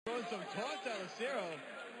Throwing some taunts at Lucero.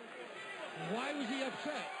 Why was he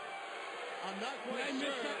upset? I'm not quite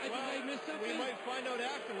sure. Did I miss something? We might find out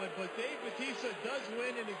afterward, but Dave Batista does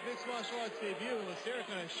win in his mixed martial arts debut, and Lucero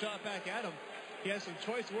kind of shot back at him. He has some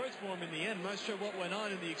choice words for him in the end. I'm not sure what went on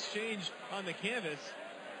in the exchange on the canvas.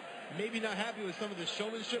 Maybe not happy with some of the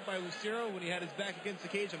showmanship by Lucero when he had his back against the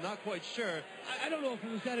cage. I'm not quite sure. I don't know if it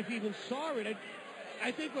was that, if he even saw it. I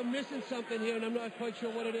think we're missing something here, and I'm not quite sure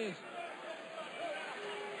what it is.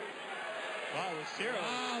 Wow, Lucero.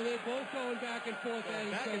 Wow, they're both going back and forth.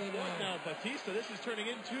 Back and forth now. Batista, this is turning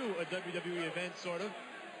into a WWE event, sort of.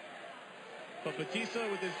 But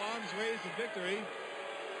Batista with his arms raised in victory.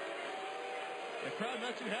 The crowd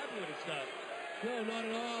not too happy with it, Scott. No, not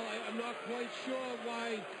at all. I'm not quite sure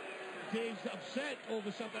why Dave's upset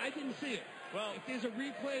over something. I didn't see it. Well, if there's a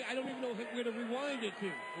replay, I don't even know if we're going to rewind it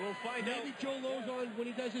to. We'll find out. Maybe Joe Lozon, when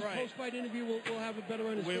he does his post-fight interview, we'll have a better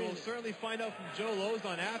understanding. We will certainly find out from Joe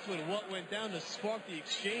Lozon afterward what went down to spark the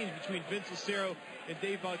exchange between Vince Lucero and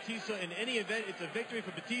Dave Bautista. In any event, it's a victory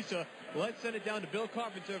for Batista. Let's send it down to Bill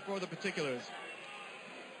Carpenter for the particulars.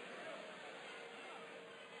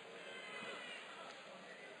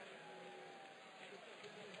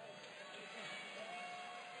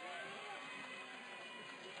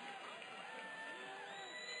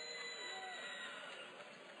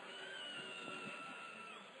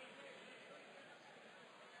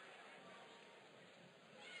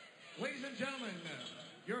 Ladies and gentlemen,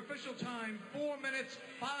 your official time, 4 minutes,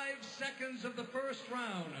 5 seconds of the first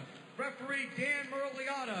round. Referee Dan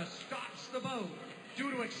Merliata stops the bout due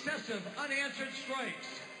to excessive unanswered strikes.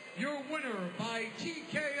 Your winner by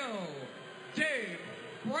TKO, Dave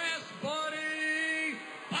Brass Body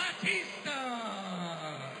Batista.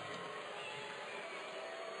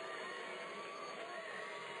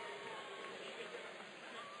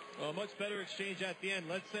 Well, a much better exchange at the end.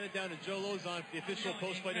 Let's send it down to Joe Lozon for the official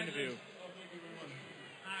post-fight interview.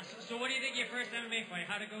 So what do you think your first MMA fight?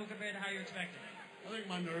 How'd it go compared to how you expected? I think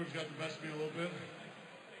my nerves got the best of me a little bit.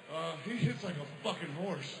 He hits like a fucking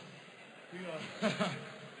horse.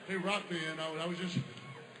 He rocked me, and I was just...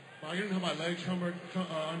 I didn't have my legs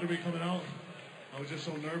under me coming out. I was just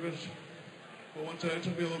so nervous. But once it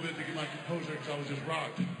took me a little bit to get my composure because I was just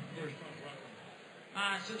rocked.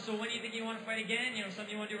 So when do you think you want to fight again? You know,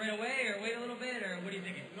 something you want to do right away, or wait a little bit, or what are you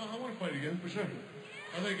thinking? No, I want to fight again, for sure.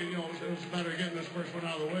 I think, it was a matter of getting this first one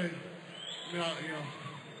out of the way. I mean,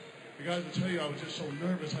 the guys will tell you I was just so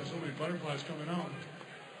nervous. I had so many butterflies coming out.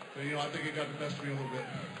 But, I think it got the best of me a little bit.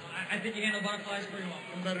 I think you handle butterflies pretty well.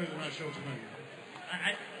 I'm better than I showed tonight.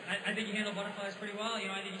 I think you handle butterflies pretty well. I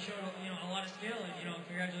think you showed, a lot of skill, and,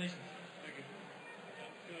 congratulations. Thank you.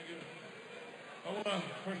 Can I get it? I want to,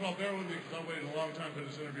 first of all, bear with me because I waited a long time for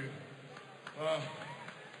this interview.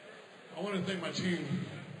 I want to thank my team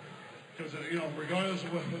because, regardless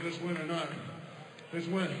of whether this win or not, this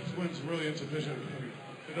win's really insufficient.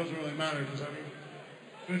 It doesn't really matter because,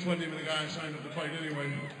 Vince wasn't even the guy I signed up to fight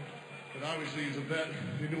anyway. But obviously he's a vet.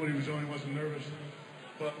 He knew what he was doing. He wasn't nervous.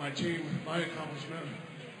 But my team, my accomplishment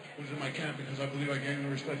was in my camp because I believe I gained the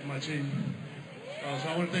respect of my team. So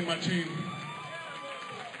I want to thank my team.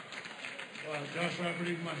 Josh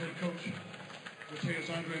Rafferty, my head coach. Mateus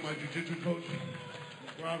Andre, my jiu-jitsu coach.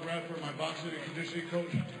 Rob Radford, my boxing and conditioning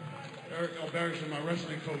coach. Eric Albarracin, my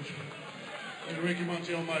wrestling coach. And Ricky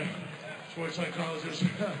Montiel, my sports psychologist.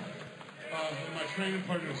 And my training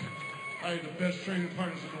partners. I had the best training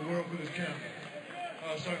partners in the world for this camp.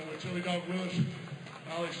 Starting with Tilly Dog Willis,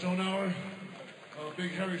 Alex Stonauer,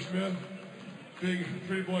 Big Harry Smith, Big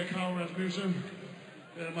Pretty Boy Kyle Rasmussen,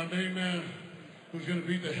 and my main man, who's going to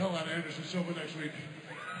beat the hell out of Anderson Silva next week,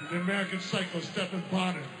 the American cyclist, Stephen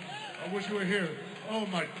Bonner. I wish you were here. Oh,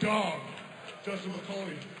 my dog, Justin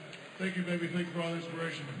McCauley. Thank you, baby. Thank you for all the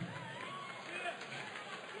inspiration.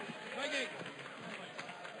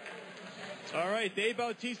 All right, Dave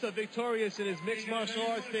Bautista victorious in his mixed martial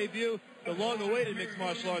arts debut, the long-awaited mixed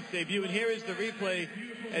martial arts debut. And here is the replay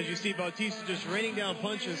as you see Bautista just raining down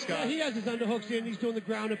punches, Scott. Yeah, he has his underhooks in. He's doing the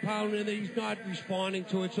ground and pound, and he's not responding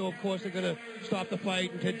to it. So, of course, they're going to stop the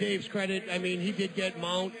fight. And to Dave's credit, he did get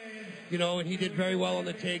mount, and he did very well on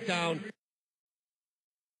the takedown.